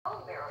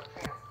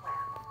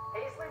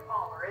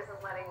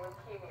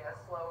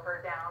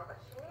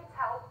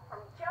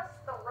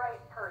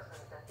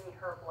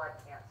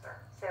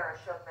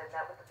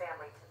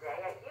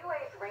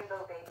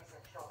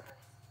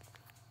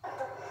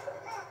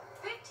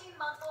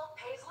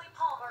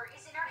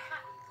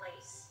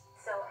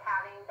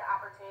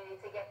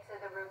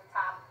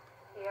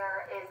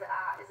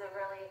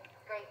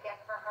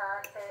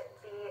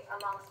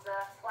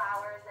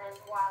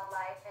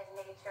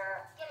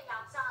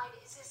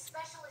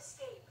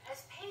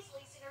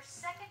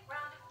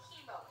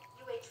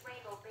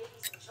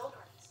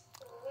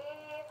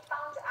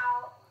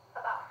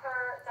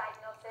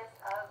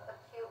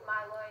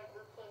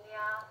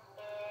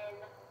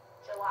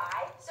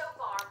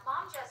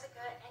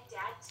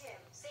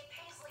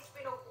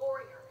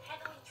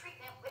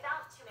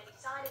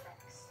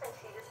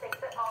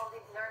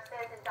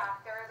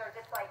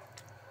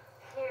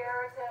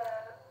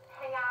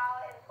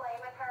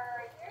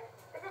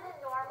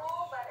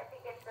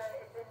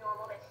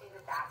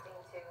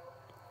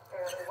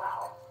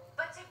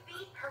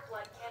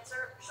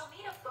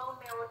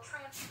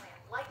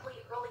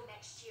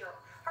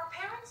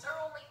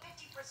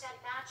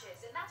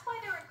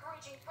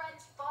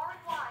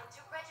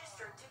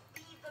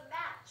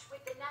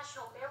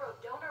National Marrow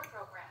Donor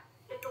Program.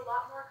 It's a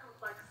lot more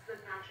complex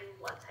than matching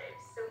blood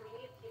types, so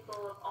we need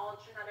people of all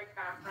genetic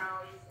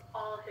backgrounds,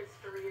 all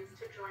histories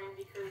to join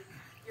because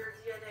your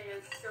DNA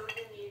is so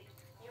unique,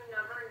 you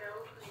never know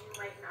who you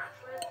might match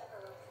with.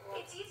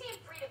 It's easy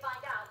and free to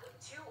find out with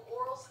 2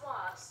 oral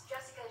swabs.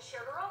 Jessica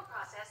shared her own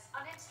process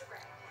on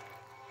Instagram.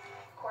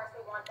 Of course,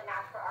 we want the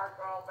match for our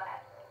girl, but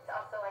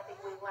also I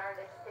think we've learned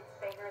it's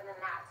bigger than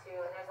that too,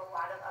 and there's a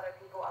lot of other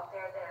people up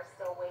there that are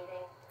still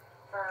waiting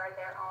for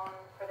their own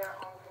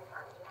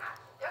confirmed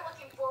match. They're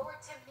looking forward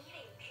to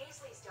meeting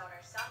Paisley's donor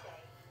someday.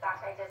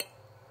 Gosh, I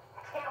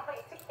can't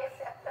wait to give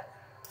them the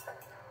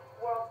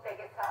world's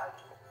biggest hug.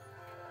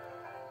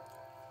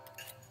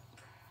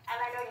 And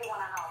I know you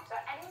want to help,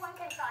 so anyone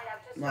can sign up.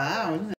 Just Wow.